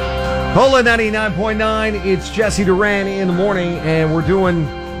Cola 99.9, it's Jesse Duran in the morning, and we're doing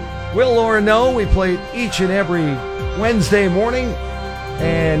Will Loren Know. We play it each and every Wednesday morning.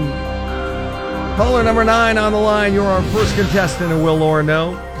 And caller number 9 on the line, you're our first contestant in Will Loren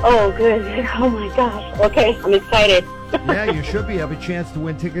Know. Oh, good. Oh, my gosh. Okay, I'm excited. Yeah, you should be. Have a chance to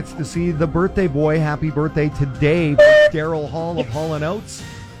win tickets to see the birthday boy. Happy birthday today, Daryl Hall of Hall & Oates.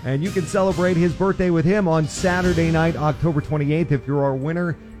 And you can celebrate his birthday with him on Saturday night, October 28th, if you're our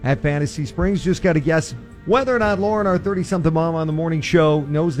winner at Fantasy Springs. Just got to guess whether or not Lauren, our 30-something mom on the morning show,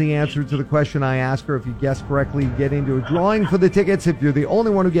 knows the answer to the question I asked her. If you guess correctly, you get into a drawing for the tickets. If you're the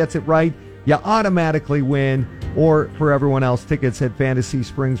only one who gets it right, you automatically win. Or for everyone else, tickets at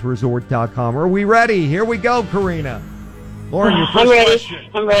FantasySpringsResort.com. Are we ready? Here we go, Karina. Lauren, your first question.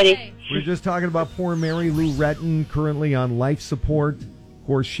 I'm ready. We were just talking about poor Mary Lou Retton, currently on life support. Of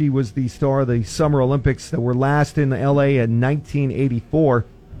course, she was the star of the Summer Olympics that were last in L.A. in 1984.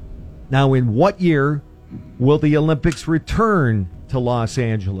 Now, in what year will the Olympics return to Los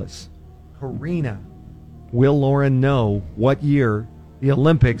Angeles? Karina, will Loren know what year the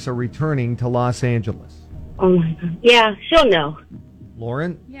Olympics are returning to Los Angeles? Oh, my God. Yeah, she'll know.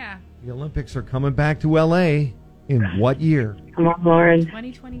 Lauren? Yeah. The Olympics are coming back to L.A. in what year? Come on, Lauren.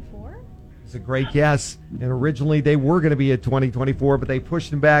 2024? It's a great guess. And originally they were going to be at 2024, but they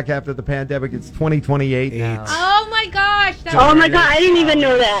pushed them back after the pandemic. It's 2028 now. Oh, my gosh. Oh, my God. I didn't even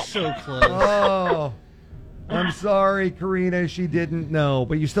know that. So close. Oh, I'm sorry, Karina. She didn't know,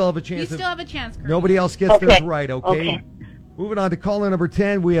 but you still have a chance. You still have a chance, Karina. Nobody else gets Okay. this right, okay? Okay. Moving on to caller number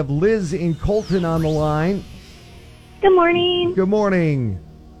 10, we have Liz in Colton on the line. Good morning. Good morning.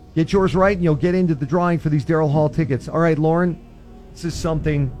 Get yours right, and you'll get into the drawing for these Daryl Hall tickets. All right, Lauren, this is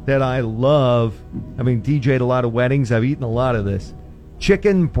something that I love. Having DJ'd a lot of weddings, I've eaten a lot of this.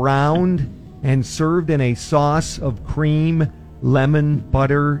 Chicken browned and served in a sauce of cream, lemon,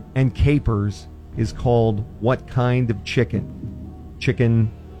 butter, and capers is called what kind of chicken?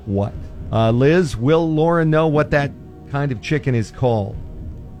 Chicken what? Liz, will Lauren know what that kind of chicken is called?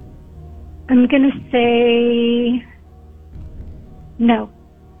 I'm going to say no.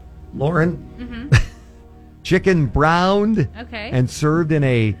 Lauren? Chicken browned Okay. and served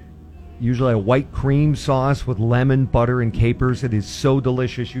in usually a white cream sauce with lemon, butter, and capers. It is so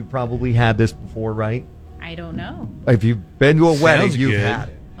delicious. You've probably had this before, right? I don't know. If you've been to a wedding, Sounds you've good. had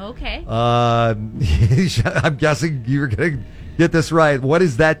it. Okay. I'm guessing you're going to get this right. What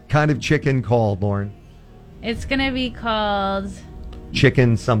is that kind of chicken called, Lauren? It's going to be called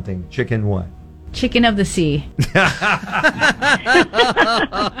Chicken something. Chicken what? Chicken of the Sea.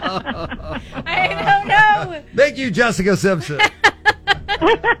 I don't know. Thank you, Jessica Simpson.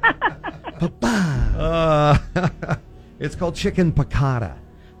 It's called chicken piccata.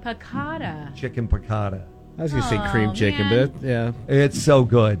 Piccata. Chicken piccata. I was going to say cream Oh, chicken, man. but yeah. It's so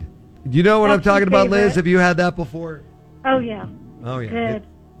good. Do you know what I'm That's my talking about, Liz? favorite. Have you had that before? Oh, yeah. Oh, yeah. Good.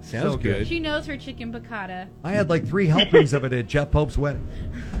 Sounds So good. She knows her chicken piccata. I had like 3 helpings of it at Jeff Pope's wedding.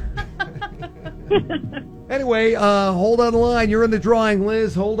 Anyway, hold on the line. You're in the drawing,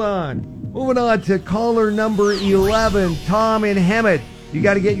 Liz. Hold on. Moving on to caller number 11, Tom in Hemet. You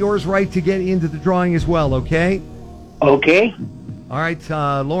got to get yours right to get into the drawing as well, okay? Okay. All right,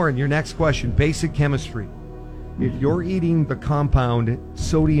 Lauren, your next question. Basic chemistry. If you're eating the compound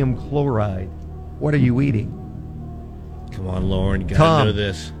sodium chloride, what are you eating? Come on, Lauren. You got Tom. to know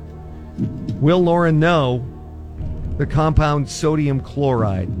this. Will Lauren know the compound sodium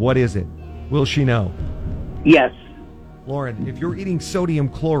chloride? What is it? Will she know? Yes. Lauren, if you're eating sodium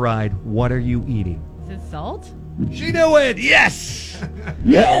chloride, what are you eating? Is it salt? She knew it! Yes!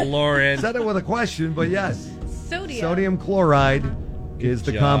 Oh, Lauren. Said it with a question, but yes. Sodium. Sodium chloride is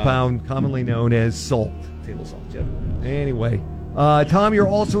the job. compound commonly known as salt. Table salt, yep. Anyway, Tom, you're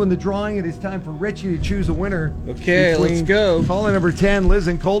also in the drawing. It is time for Richie to choose a winner. Okay, let's between go. Caller number 10, Liz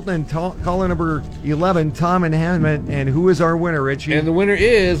and Colton, and caller number 11, Tom and Hammond. And who is our winner, Richie? And the winner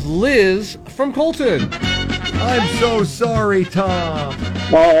is Liz from Colton. I'm so sorry, Tom.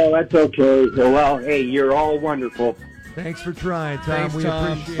 Oh, that's okay. Well, hey, you're all wonderful. Thanks for trying, Tom. Thanks, we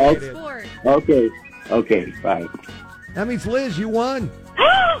Tom. appreciate it. Sport. Okay. Okay, bye. That means, Liz, you won.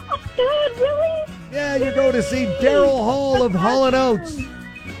 Oh, God, really? Yeah, you go to see Daryl Hall of Hall & Oates.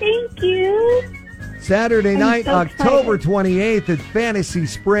 Thank you. Saturday night, so October excited. 28th at Fantasy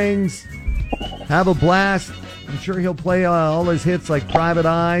Springs. Have a blast. I'm sure he'll play all his hits like Private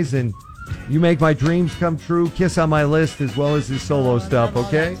Eyes and You Make My Dreams Come True, Kiss on My List, as well as his solo stuff, Love all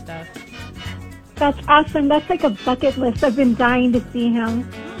okay? that stuff. That's awesome. That's like a bucket list. I've been dying to see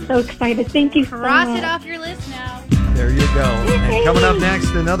him. So excited. Thank you so Cross much. it off your list now. There you go. And coming up next,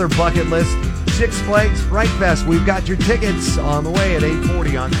 another bucket list, Six Flags Fright Fest. We've got your tickets on the way at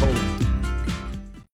 8:40 on